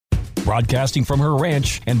broadcasting from her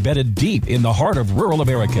ranch embedded deep in the heart of rural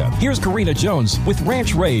America. Here's Karina Jones with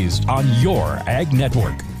Ranch Raised on your Ag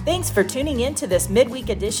Network. Thanks for tuning in to this midweek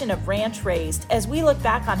edition of Ranch Raised as we look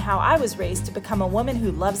back on how I was raised to become a woman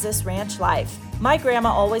who loves this ranch life. My grandma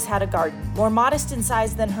always had a garden, more modest in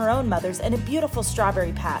size than her own mother's, and a beautiful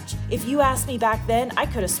strawberry patch. If you asked me back then, I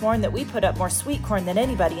could have sworn that we put up more sweet corn than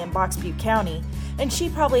anybody in Box Butte County. And she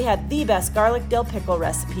probably had the best garlic dill pickle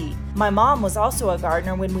recipe. My mom was also a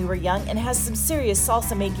gardener when we were young and has some serious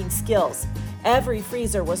salsa making skills. Every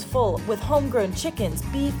freezer was full with homegrown chickens,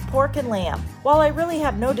 beef, pork, and lamb. While I really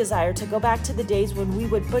have no desire to go back to the days when we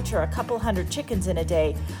would butcher a couple hundred chickens in a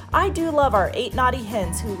day, I do love our 8 naughty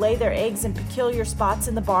hens who lay their eggs in peculiar spots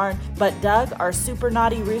in the barn, but Doug, our super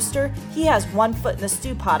naughty rooster, he has 1 foot in the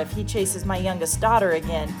stew pot if he chases my youngest daughter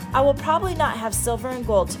again. I will probably not have silver and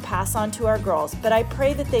gold to pass on to our girls, but I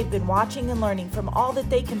pray that they've been watching and learning from all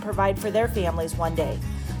that they can provide for their families one day.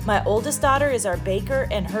 My oldest daughter is our baker,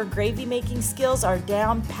 and her gravy-making skills are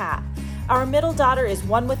down pat. Our middle daughter is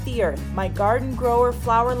one with the earth, my garden grower,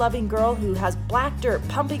 flower-loving girl who has black dirt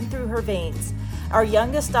pumping through her veins. Our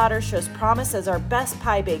youngest daughter shows promise as our best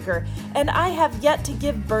pie baker, and I have yet to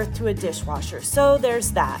give birth to a dishwasher, so there's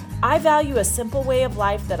that. I value a simple way of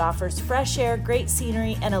life that offers fresh air, great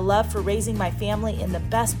scenery, and a love for raising my family in the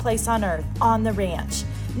best place on earth, on the ranch.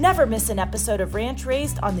 Never miss an episode of Ranch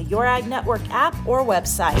Raised on the Your Ag Network app or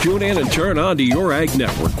website. Tune in and turn on to Your Ag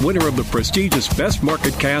Network, winner of the prestigious Best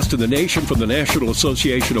Market Cast in the nation from the National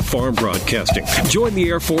Association of Farm Broadcasting. Join the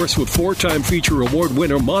Air Force with 4-time feature award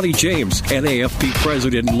winner Monty James, NAFP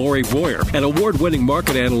President Lori Boyer, and award-winning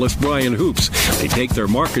market analyst Brian Hoops. They take their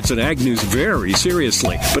markets and ag news very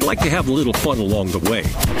seriously, but like to have a little fun along the way.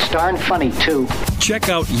 It's darn funny, too. Check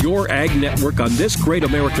out Your Ag Network on this great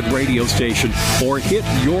American radio station or hit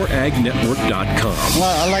youragnetwork.com.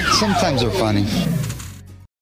 Well, I like sometimes they're funny.